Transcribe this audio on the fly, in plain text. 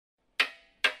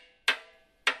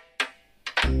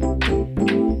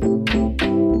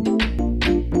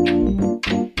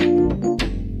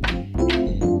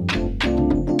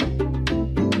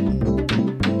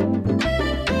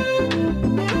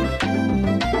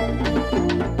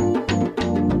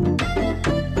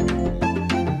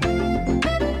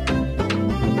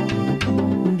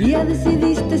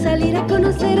Decidiste salir a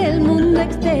conocer el mundo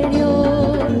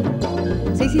exterior.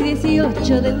 6 y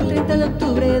 18 del 30 de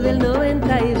octubre del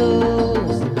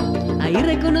 92. Ahí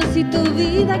reconocí tu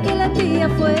vida que latía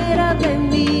fuera de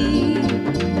mí.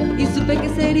 Y supe que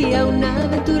sería una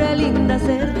aventura linda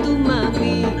ser tu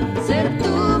mami, ser tu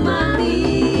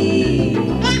mami.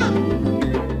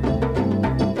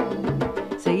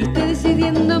 Seguiste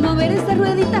decidiendo mover esas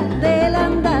rueditas del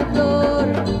andador.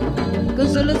 Con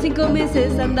solo 5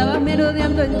 meses andabas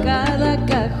merodeando en cada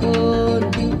cajón.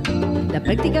 La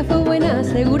práctica fue buena,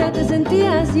 segura te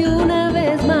sentías y una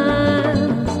vez más,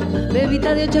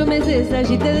 bebita de 8 meses,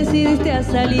 allí te decidiste a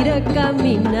salir a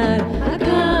caminar, a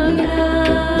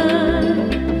caminar.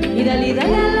 Y dale,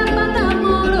 dale a la pata,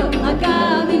 moro, a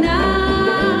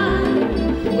caminar.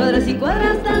 Cuadras y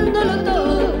cuadras dándolo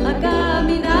todo, a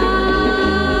caminar.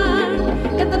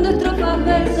 Cantando estrofas,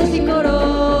 versos y coros.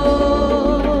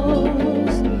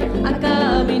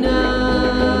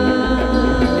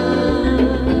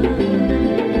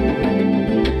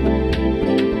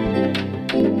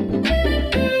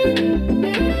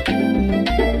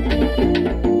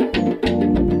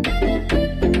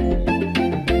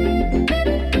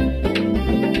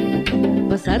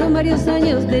 Pasaron varios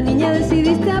años, de niña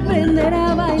decidiste aprender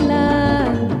a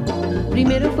bailar.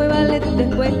 Primero fue ballet,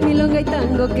 después milonga y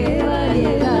tango, qué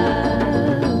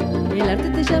variedad. El arte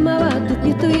te llamaba, tus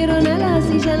pies tuvieron alas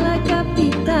y ya en la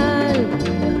capital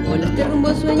volaste rumbo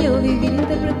a sueño, vivir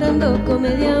interpretando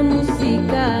comedia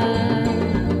musical.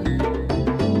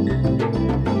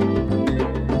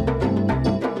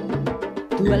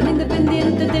 Tu alma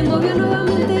independiente te movió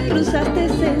nuevamente y cruzaste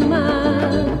ese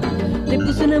mar. Te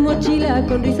puse una mochila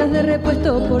con risas de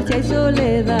repuesto por si hay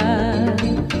soledad.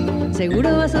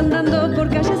 Seguro vas andando por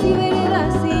calles y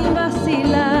veredas sin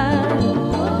vacilar.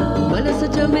 Como a los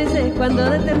 8 meses cuando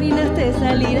determinaste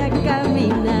salir a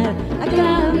caminar, a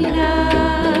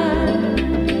caminar.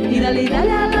 Y dale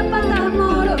a la pata,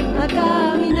 moro, a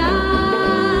caminar.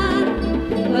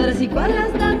 Cuadras y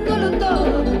cuadras dándolo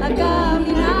todo,